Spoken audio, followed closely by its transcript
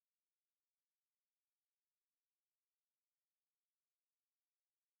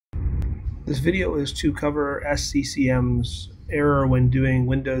This video is to cover SCCM's error when doing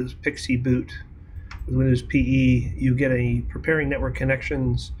Windows Pixie boot. With Windows PE, you get a preparing network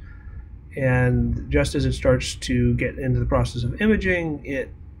connections, and just as it starts to get into the process of imaging, it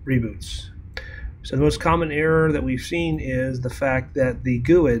reboots. So the most common error that we've seen is the fact that the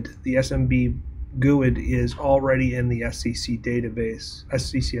GUID, the SMB GUID, is already in the SCCM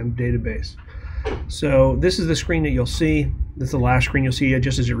database. So this is the screen that you'll see. This is the last screen you'll see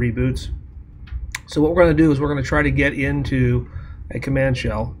just as it reboots. So what we're going to do is we're going to try to get into a command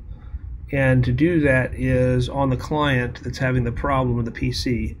shell, and to do that is on the client that's having the problem with the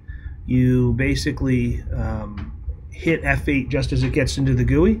PC. You basically hit F8 just as it gets into the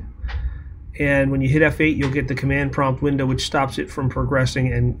GUI, and when you hit F8 you'll get the command prompt window which stops it from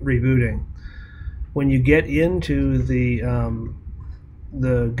progressing and rebooting. When you get into the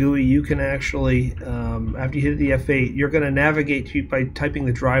GUI, you can actually, after you hit the F8, you're going to navigate by typing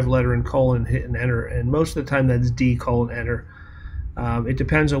the drive letter and colon, hit and enter, and most of the time that's D colon enter. It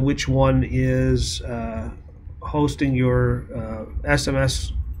depends on which one is hosting your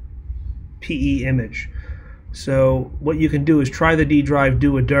SMS PE image. So what you can do is try the D drive,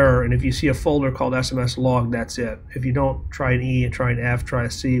 do a dir, and if you see a folder called SMS log, that's it. If you don't, try an E and try an F, try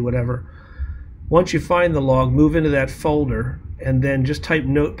a C, whatever. Once you find the log, move into that folder, and then just type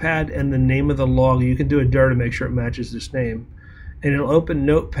Notepad and the name of the log. You can do a dir to make sure it matches this name, and it'll open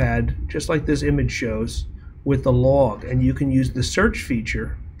Notepad just like this image shows with the log, and you can use the search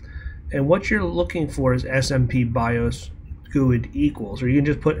feature, and what you're looking for is SMP BIOS GUID equals, or you can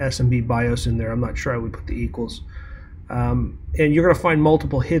just put SMP BIOS in there. I'm not sure I would put the equals, and you're going to find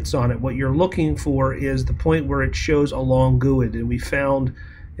multiple hits on it. What you're looking for is the point where it shows a long GUID, and we found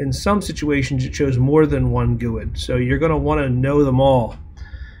in some situations it shows more than one GUID, so you're going to want to know them all.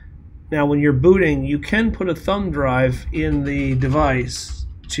 Now when you're booting, you can put a thumb drive in the device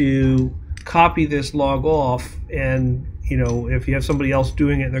to copy this log off, and if you have somebody else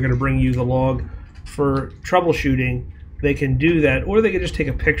doing it and they're going to bring you the log for troubleshooting, they can do that, or they can just take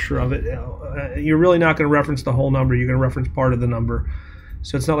a picture of it. You're really not going to reference the whole number, you're going to reference part of the number,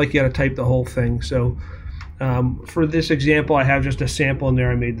 so it's not like you got to type the whole thing. So for this example, I have just a sample in there.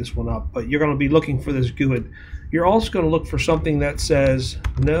 I made this one up, but you're going to be looking for this GUID. You're also going to look for something that says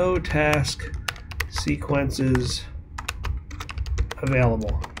no task sequences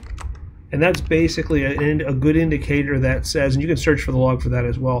available, and that's basically a good indicator that says, and you can search for the log for that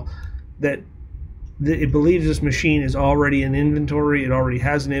as well, that it believes this machine is already in inventory, it already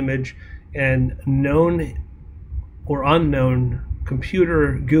has an image, and known or unknown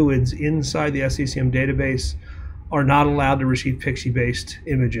computer GUIDs inside the SCCM database are not allowed to receive Pixie-based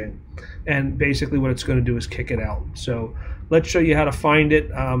imaging. And basically what it's going to do is kick it out. So let's show you how to find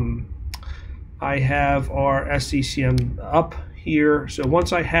it. I have our SCCM up here. So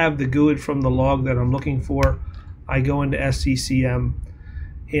once I have the GUID from the log that I'm looking for, I go into SCCM.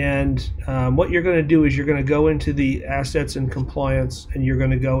 And what you're going to do is you're going to go into the assets and compliance, and you're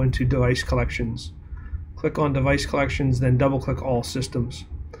going to go into device collections. Click on device collections, then double click all systems.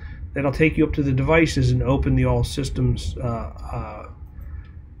 That'll take you up to the devices and open the all systems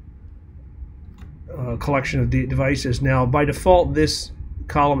collection of the devices. Now by default this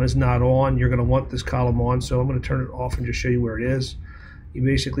column is not on. You're going to want this column on, so I'm going to turn it off and just show you where it is. You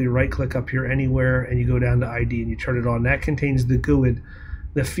basically right click up here anywhere and you go down to ID and you turn it on. That contains the GUID.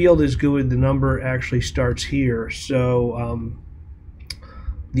 The field is GUID, the number actually starts here. So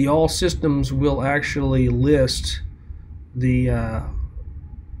the all systems will actually list the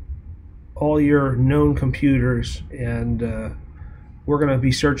all your known computers, and we're going to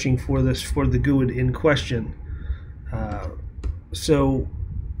be searching for this for the GUID in question. So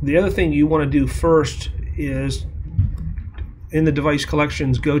the other thing you want to do first is in the device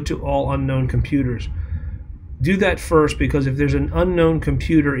collections, go to all unknown computers. Do that first, because if there's an unknown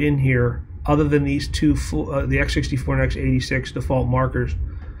computer in here other than these two, the x64 and x86 default markers,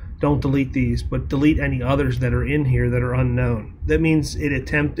 don't delete these, but delete any others that are in here that are unknown. That means it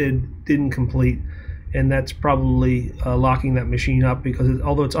attempted, didn't complete, and that's probably locking that machine up, because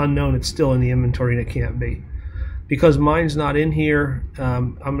although it's unknown, it's still in the inventory and it can't be. Because mine's not in here,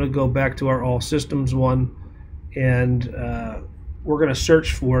 I'm going to go back to our all systems one, and we're going to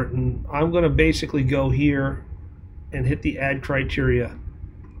search for it, and I'm going to basically go here and hit the add criteria,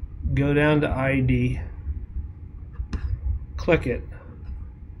 go down to ID, click it,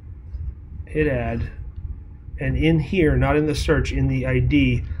 hit add, and in here, not in the search, in the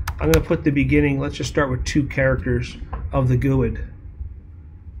ID, I'm going to put the beginning, let's just start with 2 characters of the GUID,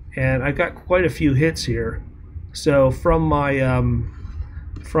 and I've got quite a few hits here. So from my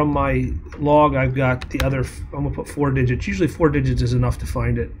log, I've got the other, I'm going to put 4 digits. Usually 4 digits is enough to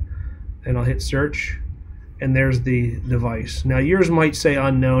find it. and I'll hit search, and there's the device. Now yours might say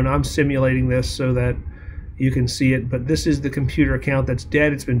unknown. I'm simulating this so that you can see it, but this is the computer account that's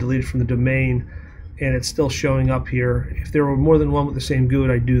dead. It's been deleted from the domain, and it's still showing up here. If there were more than one with the same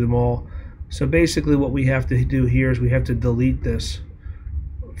GUID, I'd do them all. So basically what we have to do here is we have to delete this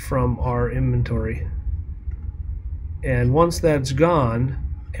from our inventory. And once that's gone,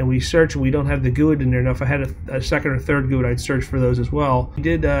 and we search and we don't have the GUID in there, now if I had a second or third GUID, I'd search for those as well. We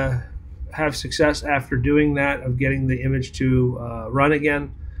did have success after doing that of getting the image to run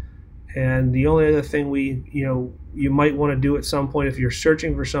again. And the only other thing you might want to do at some point if you're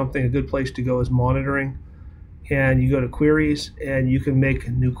searching for something, a good place to go is monitoring. And you go to queries, and you can make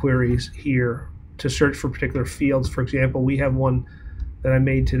new queries here to search for particular fields. For example, we have one that I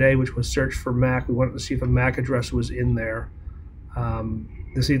made today, which was search for Mac. We wanted to see if a Mac address was in there,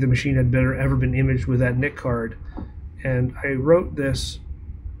 to see if the machine had ever been imaged with that NIC card. And I wrote this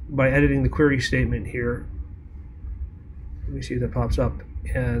by editing the query statement here. Let me see if that pops up.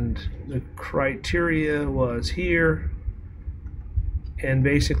 And the criteria was here. And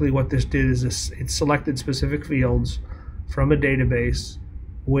basically what this did is it selected specific fields from a database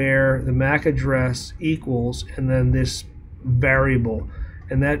where the MAC address equals and then this variable.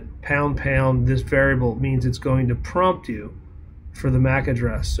 And that #, this variable, means it's going to prompt you for the MAC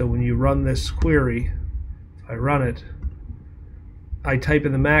address. So when you run this query, if I run it, I type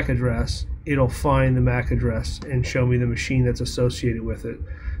in the MAC address, it'll find the MAC address and show me the machine that's associated with it.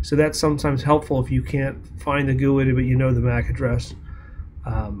 So that's sometimes helpful if you can't find the GUID but you know the MAC address.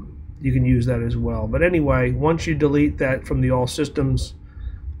 You can use that as well. But anyway, once you delete that from the all systems,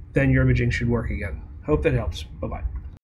 then your imaging should work again. Hope that helps. Bye-bye.